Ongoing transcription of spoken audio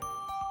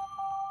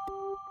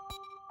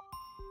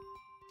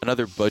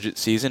Another budget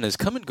season has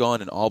come and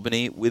gone in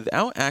Albany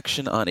without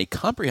action on a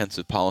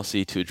comprehensive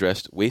policy to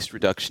address waste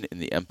reduction in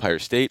the Empire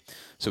State.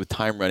 So with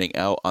time running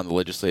out on the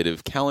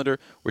legislative calendar,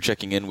 we're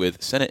checking in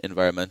with Senate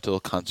Environmental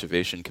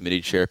Conservation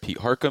Committee Chair Pete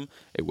Harckham,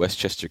 a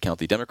Westchester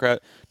County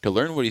Democrat, to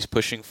learn what he's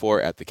pushing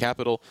for at the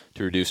Capitol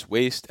to reduce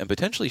waste and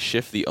potentially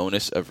shift the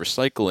onus of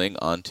recycling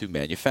onto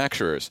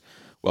manufacturers.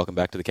 Welcome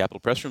back to the Capitol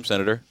Press Room,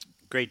 Senator.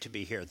 Great to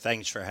be here.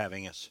 Thanks for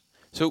having us.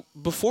 So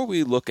before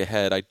we look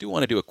ahead, I do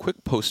want to do a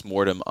quick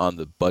postmortem on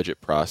the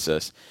budget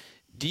process.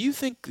 Do you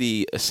think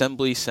the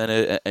Assembly,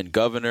 Senate, and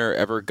Governor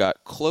ever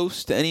got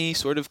close to any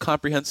sort of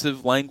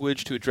comprehensive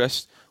language to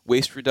address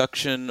waste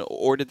reduction,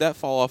 or did that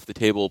fall off the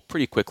table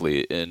pretty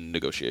quickly in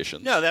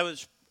negotiations? No, that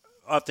was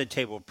off the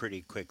table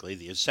pretty quickly.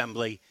 The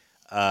Assembly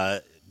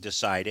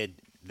decided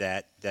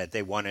that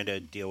they wanted to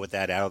deal with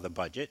that out of the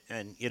budget,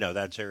 and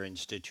that's their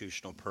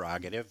institutional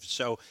prerogative.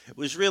 So it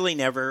was really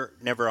never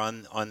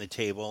on the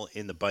table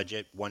in the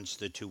budget once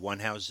the two one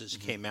houses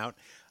came out,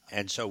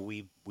 and so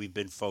we've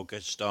been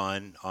focused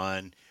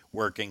on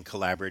working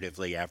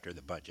collaboratively after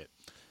the budget.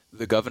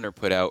 The governor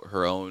put out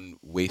her own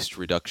waste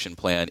reduction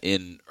plan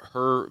in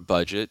her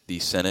budget. The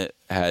Senate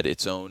had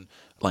its own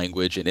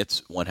language in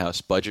its one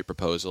house budget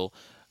proposal.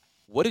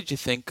 What did you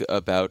think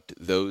about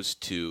those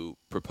two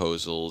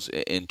proposals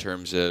in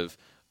terms of,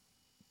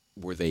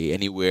 were they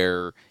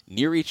anywhere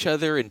near each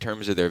other in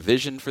terms of their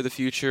vision for the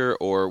future,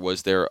 or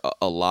was there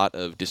a lot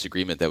of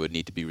disagreement that would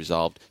need to be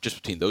resolved just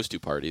between those two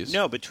parties?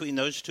 No, between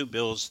those two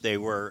bills, they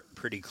were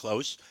pretty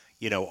close.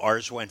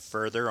 Ours went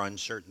further on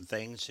certain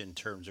things in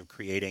terms of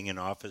creating an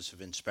Office of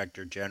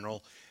Inspector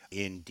General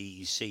in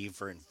DEC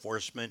for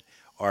enforcement.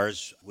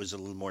 Ours was a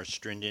little more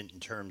stringent in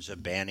terms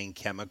of banning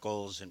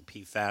chemicals and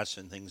PFAS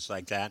and things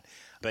like that.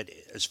 But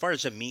as far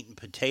as the meat and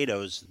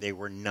potatoes, they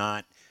were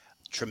not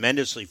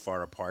tremendously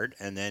far apart.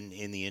 And then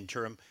in the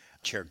interim,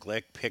 Chair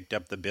Glick picked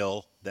up the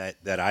bill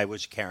that I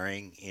was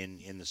carrying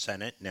in the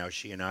Senate. Now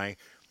she and I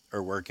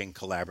are working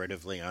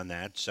collaboratively on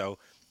that. So,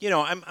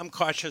 I'm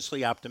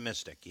cautiously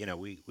optimistic.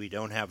 We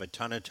don't have a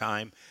ton of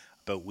time,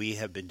 but we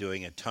have been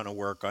doing a ton of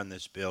work on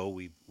this bill.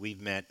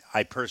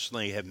 I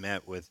personally have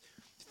met with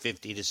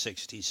 50 to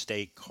 60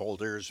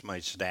 stakeholders. My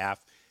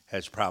staff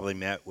has probably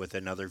met with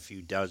another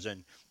few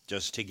dozen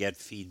just to get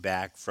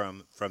feedback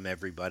from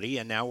everybody.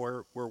 And now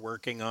we're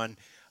working on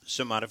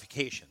some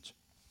modifications.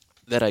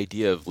 That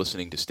idea of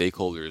listening to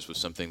stakeholders was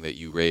something that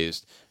you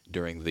raised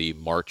during the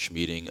March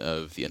meeting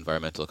of the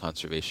Environmental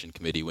Conservation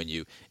Committee when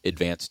you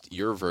advanced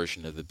your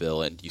version of the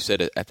bill. And you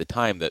said at the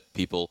time that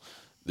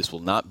this will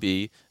not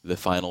be the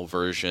final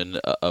version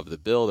of the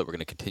bill, that we're going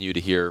to continue to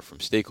hear from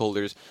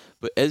stakeholders.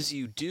 But as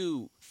you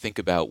do think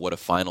about what a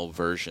final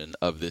version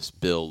of this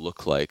bill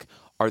look like,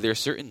 are there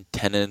certain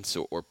tenets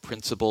or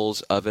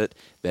principles of it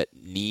that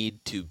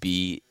need to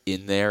be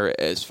in there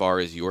as far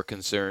as you're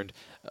concerned,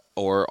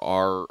 or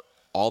are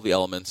all the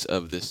elements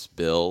of this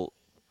bill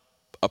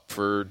up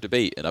for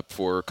debate and up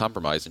for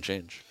compromise and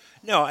change?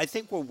 No, I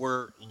think what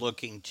we're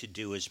looking to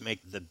do is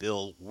make the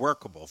bill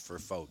workable for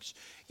folks.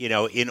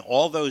 In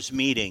all those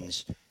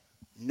meetings,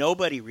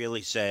 nobody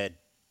really said,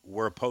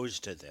 we're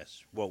opposed to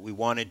this. What we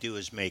want to do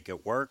is make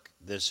it work.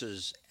 This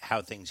is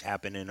how things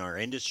happen in our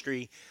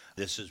industry.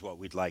 This is what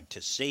we'd like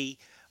to see.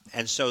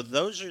 And so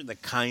those are the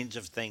kinds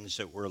of things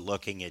that we're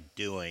looking at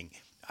doing.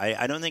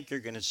 I don't think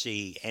you're going to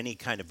see any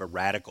kind of a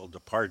radical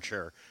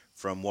departure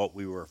from what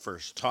we were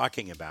first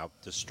talking about.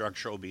 The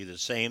structure will be the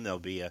same. There'll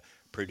be a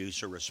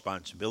producer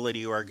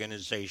responsibility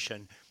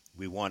organization.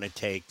 We want to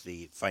take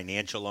the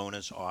financial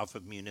onus off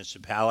of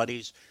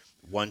municipalities.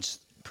 Once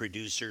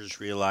producers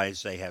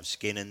realize they have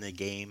skin in the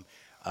game,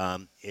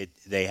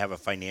 they have a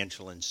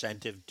financial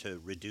incentive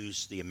to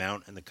reduce the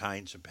amount and the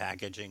kinds of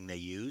packaging they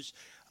use.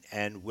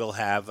 And we'll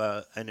have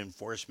an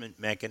enforcement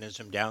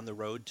mechanism down the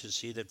road to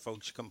see that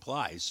folks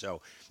comply.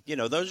 So,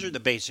 those are the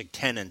basic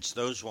tenets.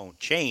 Those won't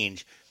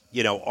change.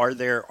 Are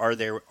there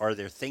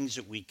things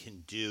that we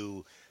can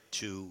do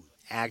to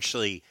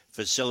actually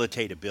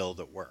facilitate a bill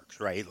that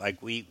works, right?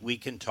 Like we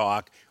can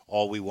talk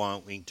all we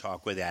want. We can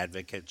talk with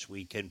advocates.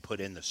 We can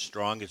put in the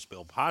strongest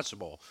bill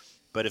possible.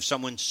 But if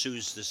someone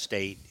sues the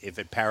state, if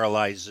it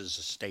paralyzes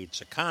the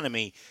state's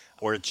economy,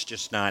 or it's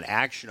just not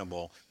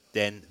actionable,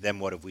 then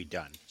what have we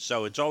done?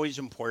 So it's always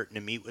important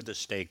to meet with the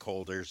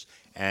stakeholders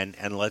and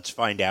let's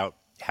find out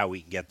how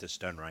we can get this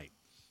done right.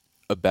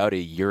 About a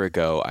year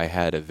ago, I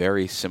had a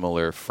very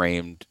similar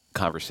framed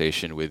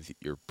conversation with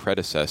your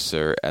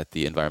predecessor at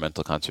the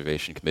Environmental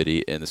Conservation Committee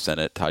in the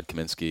Senate, Todd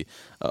Kaminsky,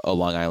 a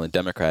Long Island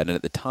Democrat. And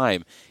at the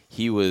time,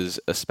 he was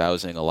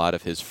espousing a lot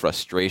of his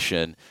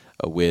frustration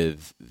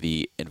with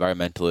the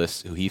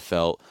environmentalists who he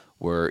felt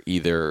were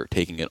either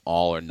taking an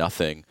all or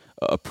nothing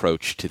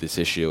approach to this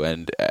issue,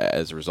 and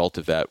as a result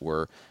of that,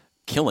 were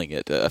killing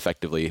it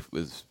effectively,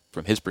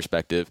 from his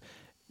perspective.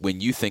 When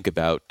you think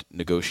about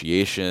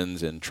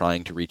negotiations and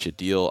trying to reach a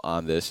deal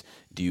on this,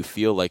 do you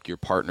feel like your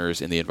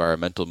partners in the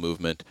environmental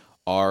movement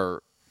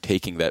are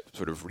taking that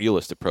sort of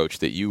realist approach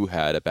that you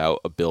had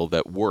about a bill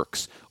that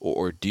works,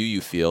 or do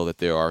you feel that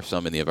there are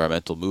some in the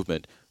environmental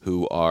movement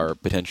who are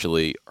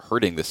potentially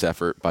hurting this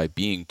effort by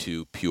being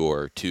too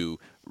pure, too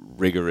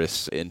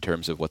rigorous in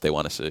terms of what they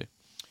want to see?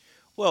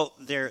 Well,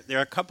 there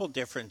are a couple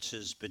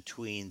differences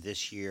between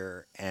this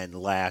year and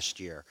last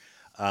year.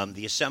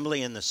 The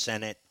Assembly and the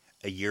Senate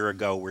a year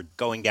ago were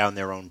going down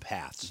their own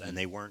paths, and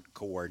they weren't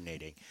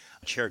coordinating.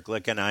 Chair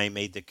Glick and I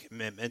made the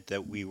commitment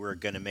that we were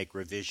going to make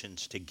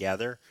revisions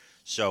together.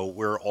 So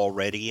we're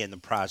already in the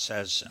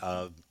process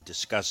of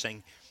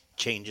discussing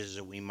changes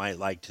that we might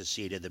like to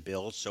see to the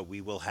bill. So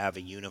we will have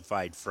a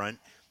unified front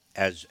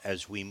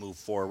as we move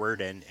forward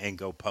and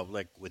go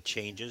public with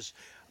changes.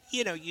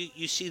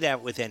 You see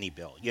that with any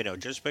bill.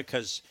 Just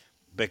because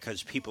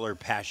people are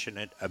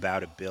passionate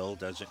about a bill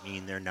doesn't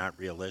mean they're not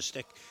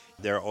realistic.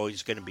 There are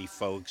always going to be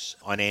folks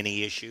on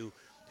any issue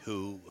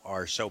who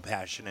are so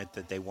passionate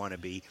that they want to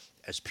be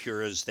as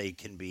pure as they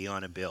can be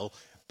on a bill.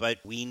 But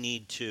we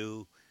need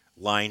to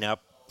line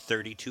up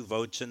 32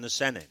 votes in the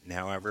Senate, and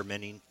however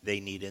many they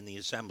need in the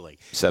Assembly.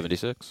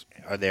 76.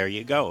 There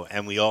you go.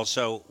 And we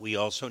also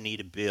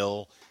need a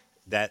bill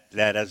that,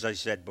 as I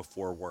said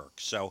before,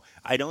 works. So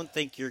I don't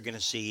think you're going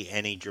to see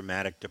any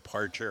dramatic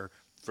departure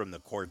from the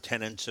core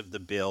tenets of the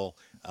bill,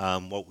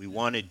 what we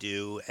want to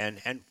do, and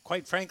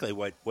quite frankly,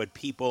 what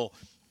people,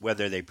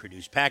 whether they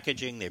produce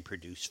packaging, they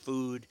produce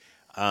food,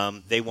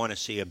 they want to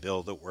see a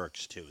bill that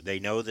works too. They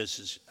know this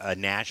is a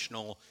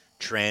national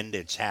trend.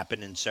 It's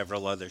happened in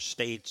several other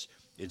states.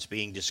 It's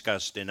being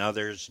discussed in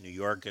others. New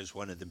York is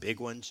one of the big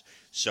ones.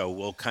 So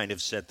we'll kind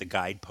of set the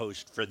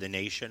guidepost for the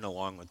nation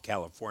along with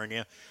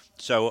California.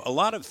 So a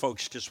lot of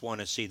folks just want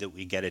to see that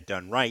we get it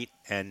done right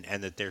and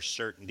that there's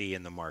certainty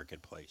in the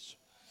marketplace.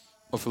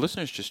 Well, for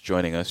listeners just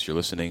joining us, you're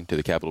listening to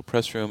the Capitol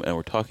Press Room, and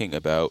we're talking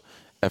about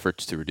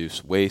efforts to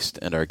reduce waste,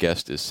 and our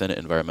guest is Senate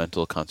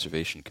Environmental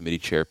Conservation Committee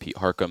Chair Pete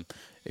Harckham,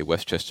 a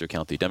Westchester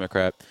County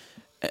Democrat.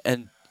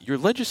 And your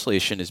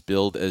legislation is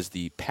billed as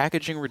the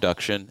Packaging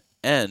Reduction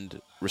and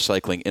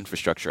Recycling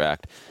Infrastructure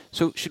Act.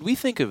 So should we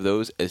think of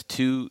those as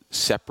two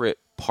separate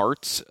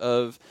parts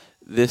of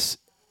this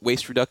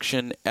waste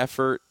reduction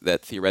effort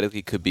that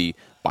theoretically could be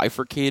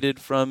bifurcated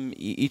from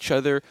each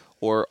other,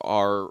 or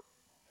are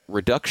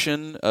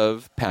reduction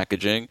of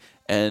packaging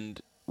and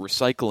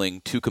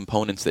recycling two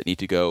components that need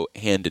to go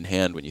hand in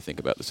hand when you think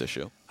about this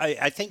issue?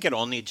 I think it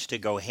all needs to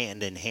go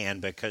hand in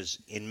hand because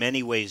in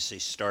many ways they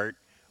start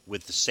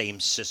with the same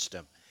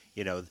system,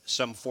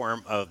 some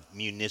form of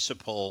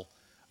municipal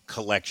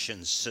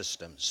collection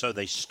system. So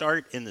they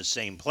start in the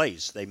same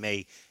place. They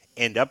may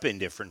end up in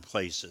different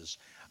places,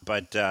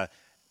 but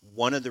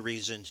one of the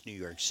reasons New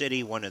York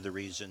City, one of the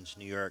reasons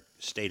New York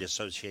State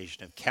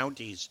Association of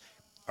Counties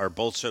are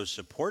both so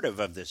supportive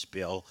of this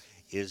bill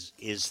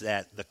is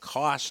that the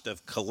cost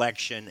of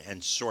collection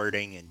and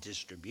sorting and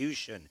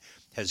distribution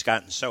has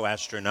gotten so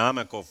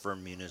astronomical for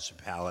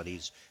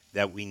municipalities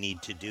that we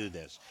need to do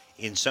this.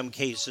 In some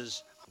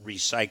cases,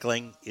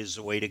 recycling is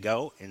the way to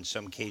go. In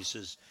some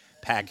cases,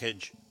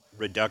 package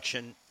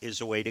reduction is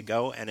the way to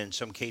go. And in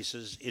some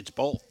cases, it's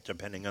both,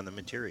 depending on the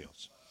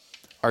materials.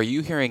 Are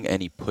you hearing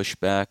any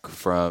pushback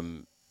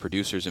from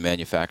producers and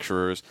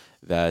manufacturers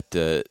that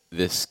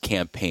this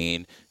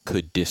campaign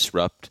could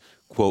disrupt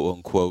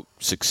quote-unquote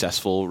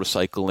successful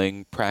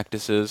recycling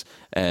practices,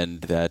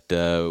 and that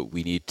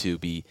we need to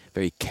be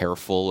very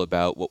careful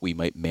about what we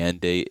might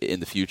mandate in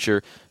the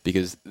future?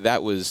 Because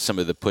that was some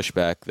of the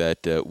pushback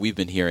that we've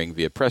been hearing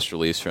via press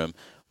release from,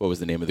 what was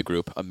the name of the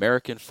group?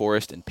 American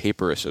Forest and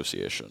Paper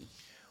Association.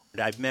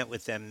 I've met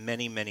with them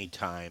many, many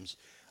times.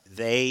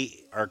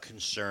 They are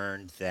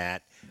concerned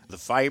that the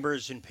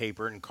fibers in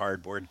paper and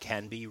cardboard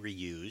can be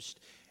reused,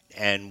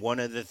 and one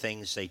of the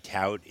things they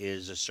tout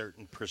is a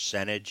certain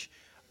percentage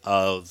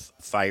of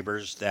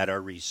fibers that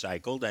are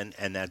recycled,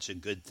 and that's a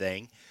good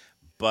thing.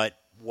 But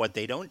what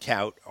they don't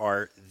tout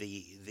are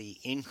the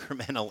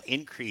incremental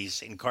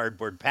increase in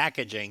cardboard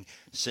packaging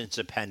since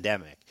the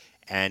pandemic.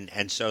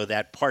 And so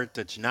that part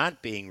that's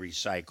not being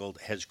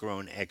recycled has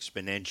grown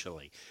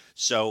exponentially.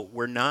 So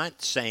we're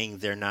not saying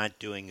they're not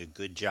doing a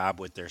good job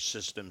with their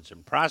systems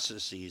and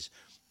processes,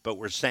 but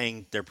we're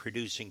saying they're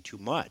producing too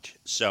much.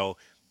 So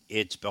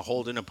it's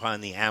beholden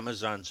upon the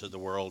Amazons of the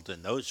world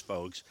and those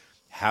folks.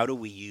 How do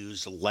we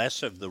use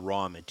less of the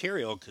raw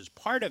material? Because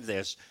part of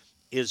this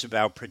is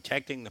about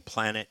protecting the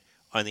planet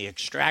on the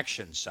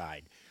extraction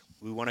side.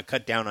 We want to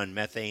cut down on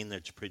methane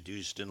that's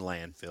produced in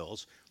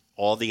landfills,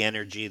 all the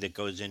energy that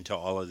goes into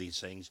all of these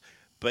things,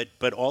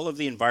 but all of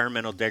the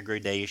environmental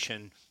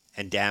degradation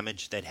and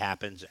damage that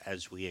happens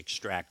as we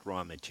extract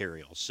raw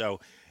materials. So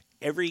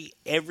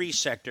every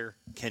sector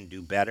can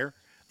do better,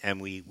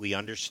 and we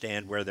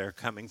understand where they're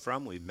coming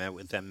from. We've met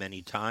with them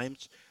many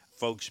times.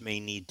 Folks may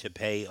need to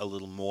pay a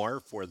little more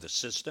for the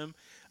system,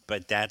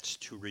 but that's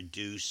to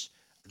reduce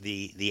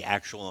the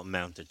actual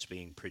amount that's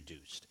being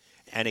produced.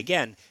 And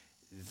again,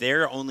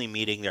 they're only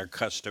meeting their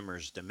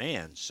customers'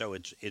 demands. So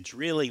it's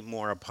really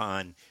more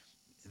upon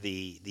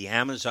the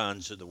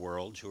Amazons of the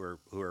world who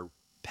are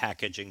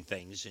packaging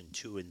things in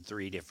 2 and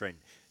 3 different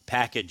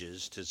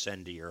packages to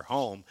send to your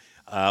home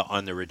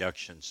on the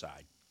reduction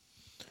side.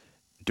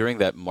 During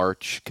that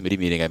March committee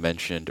meeting I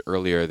mentioned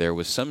earlier, there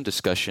was some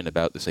discussion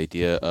about this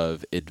idea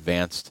of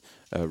advanced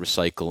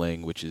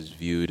recycling, which is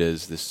viewed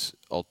as this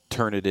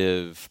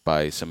alternative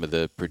by some of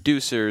the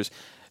producers.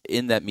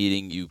 In that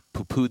meeting, you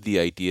poo-pooed the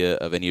idea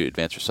of any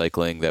advanced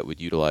recycling that would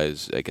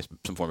utilize, I guess,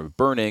 some form of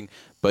burning,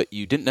 but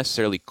you didn't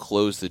necessarily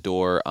close the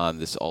door on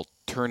this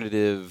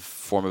alternative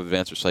form of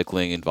advanced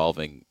recycling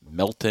involving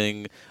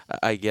melting,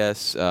 I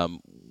guess.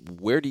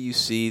 Where do you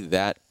see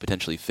that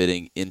potentially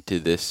fitting into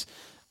this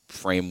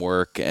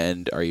framework,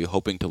 and are you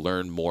hoping to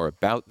learn more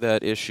about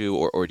that issue,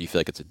 or do you feel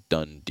like it's a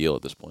done deal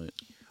at this point?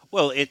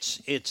 Well, it's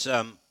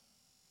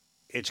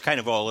kind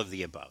of all of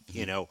the above.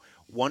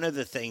 One of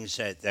the things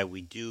that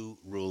we do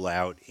rule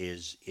out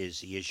is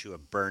the issue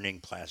of burning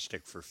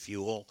plastic for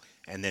fuel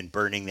and then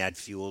burning that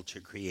fuel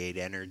to create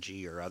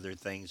energy or other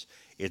things.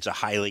 It's a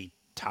highly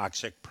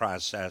toxic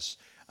process.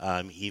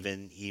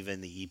 Even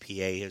the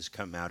EPA has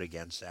come out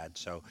against that.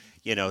 So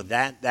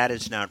that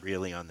is not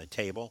really on the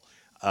table.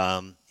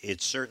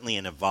 It's certainly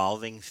an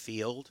evolving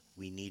field.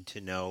 We need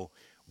to know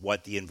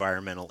what the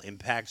environmental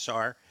impacts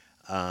are.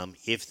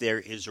 If there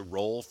is a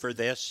role for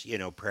this,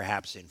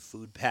 perhaps in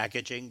food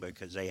packaging,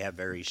 because they have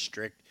very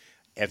strict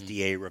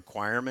FDA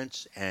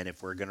requirements, and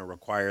if we're going to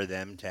require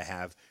them to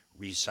have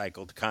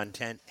recycled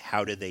content,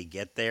 how do they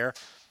get there?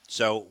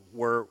 So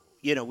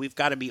we've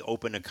got to be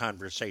open to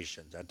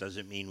conversations. That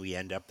doesn't mean we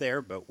end up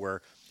there, but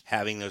we're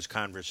having those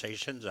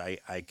conversations.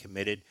 I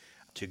committed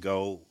to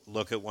go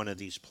look at one of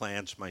these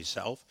plants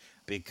myself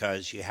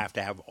because you have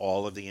to have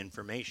all of the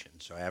information.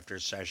 So after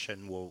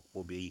session,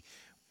 we'll be,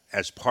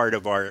 as part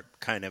of our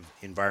kind of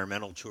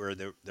environmental tour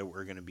that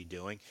we're going to be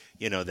doing,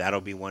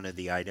 that'll be one of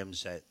the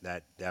items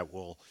that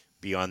will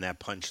be on that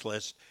punch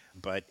list.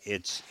 But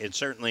it's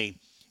certainly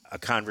a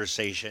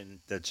conversation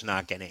that's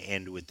not going to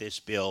end with this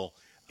bill.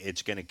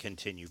 It's going to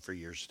continue for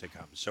years to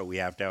come. So we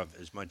have to have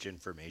as much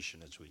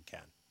information as we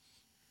can.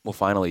 Well,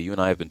 finally, you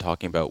and I have been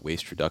talking about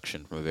waste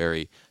reduction from a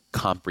very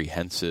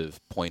comprehensive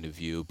point of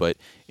view, but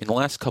in the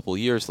last couple of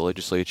years, the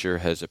legislature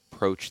has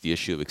approached the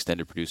issue of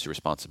extended producer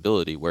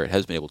responsibility, where it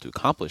has been able to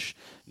accomplish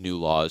new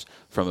laws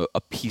from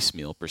a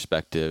piecemeal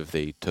perspective.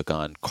 They took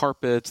on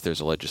carpets. There's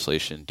a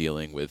legislation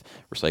dealing with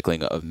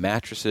recycling of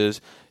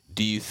mattresses.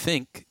 Do you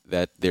think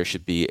that there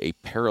should be a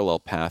parallel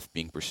path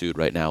being pursued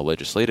right now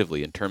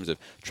legislatively in terms of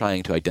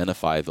trying to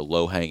identify the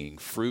low-hanging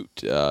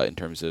fruit in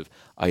terms of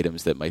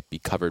items that might be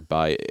covered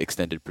by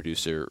extended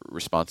producer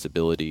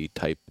responsibility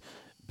type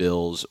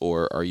bills,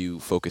 or are you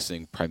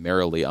focusing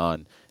primarily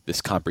on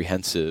this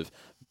comprehensive,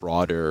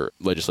 broader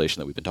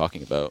legislation that we've been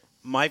talking about?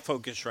 My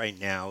focus right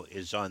now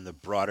is on the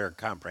broader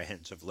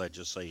comprehensive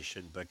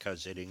legislation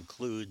because it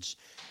includes,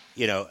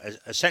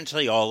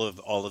 essentially all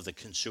of the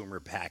consumer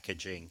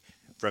packaging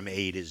from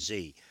A to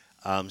Z.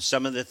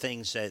 Some of the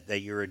things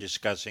that you were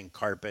discussing,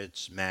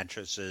 carpets,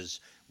 mattresses,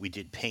 we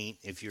did paint,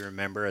 if you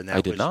remember. And that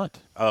I did not.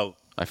 Oh,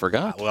 I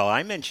forgot. Well,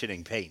 I'm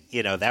mentioning paint.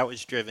 That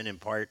was driven in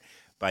part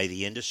by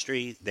the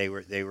industry. They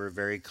were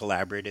very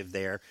collaborative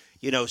there.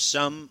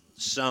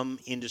 Some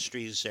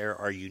industries there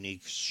are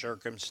unique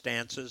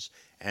circumstances,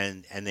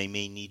 and they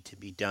may need to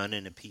be done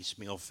in a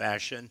piecemeal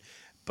fashion.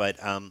 But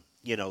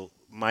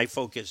my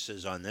focus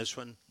is on this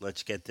one.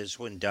 Let's get this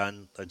one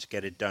done. Let's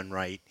get it done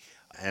right.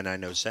 And I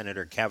know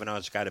Senator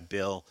Kavanaugh's got a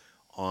bill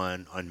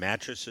on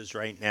mattresses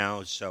right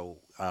now, so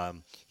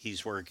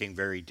he's working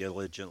very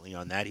diligently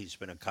on that. He's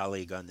been a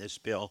colleague on this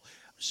bill.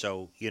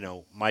 So,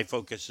 my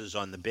focus is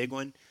on the big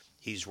one.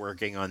 He's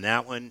working on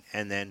that one.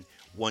 And then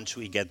once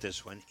we get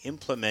this one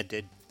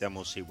implemented, then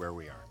we'll see where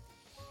we are.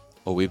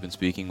 Well, we've been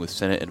speaking with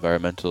Senate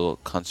Environmental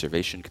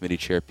Conservation Committee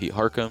Chair Pete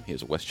Harckham. He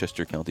is a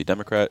Westchester County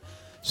Democrat.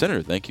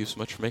 Senator, thank you so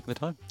much for making the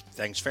time.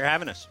 Thanks for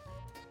having us.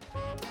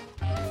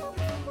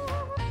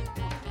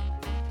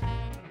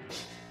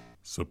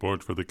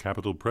 Support for the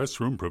Capitol Press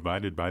Room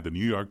provided by the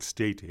New York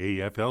State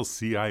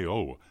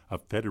AFL-CIO, a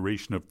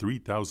federation of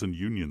 3,000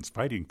 unions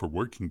fighting for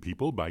working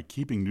people by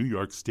keeping New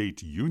York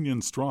State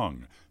union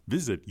strong.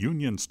 Visit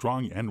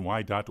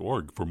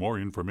unionstrongny.org for more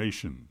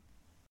information.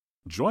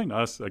 Join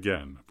us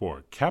again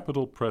for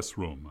Capitol Press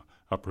Room,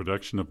 a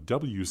production of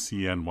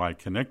WCNY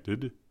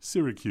Connected,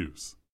 Syracuse.